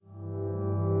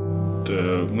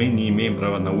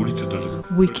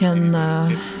We can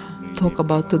talk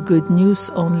about the good news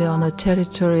only on the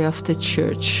territory of the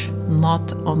church,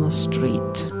 not on the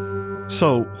street.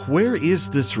 So, where is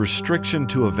this restriction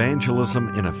to evangelism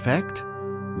in effect?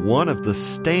 One of the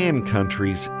stand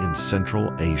countries in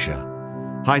Central Asia.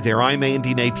 Hi there, I'm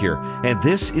Andy Napier, and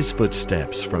this is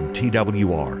Footsteps from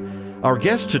TWR. Our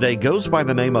guest today goes by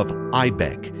the name of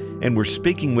AYBEK, and we're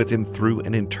speaking with him through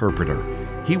an interpreter.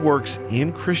 He works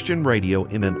in Christian radio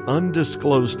in an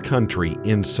undisclosed country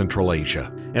in Central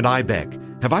Asia. And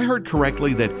AYBEK, have I heard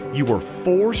correctly that you were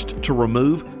forced to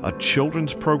remove a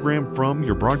children's program from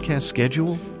your broadcast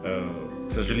schedule?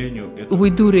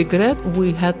 We do regret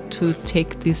we had to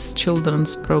take this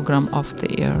children's program off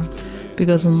the air,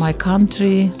 because in my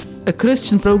country, a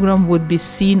Christian program would be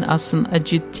seen as an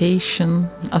agitation,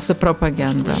 as a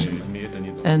propaganda,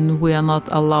 and we are not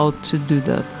allowed to do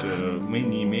that.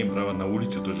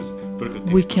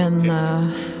 We can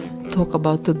talk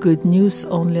about the good news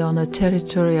only on the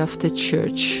territory of the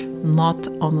church, not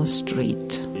on the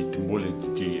street.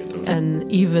 And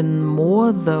even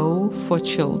more, though, for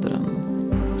children.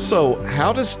 So,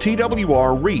 how does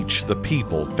TWR reach the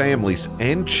people, families,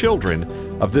 and children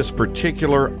of this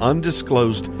particular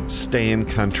undisclosed stand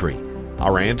country?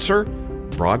 Our answer?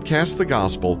 Broadcast the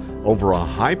gospel over a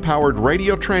high-powered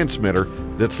radio transmitter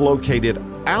that's located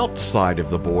outside of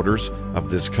the borders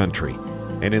of this country.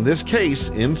 And in this case,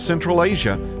 in Central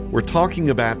Asia, we're talking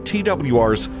about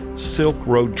TWR's Silk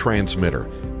Road transmitter,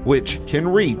 which can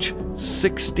reach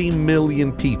 60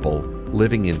 million people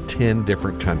living in 10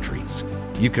 different countries.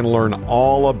 You can learn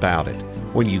all about it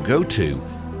when you go to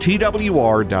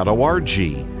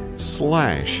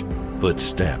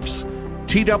twr.org/footsteps.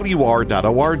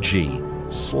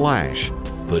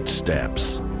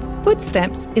 twr.org/footsteps.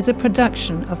 Footsteps is a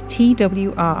production of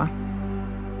TWR.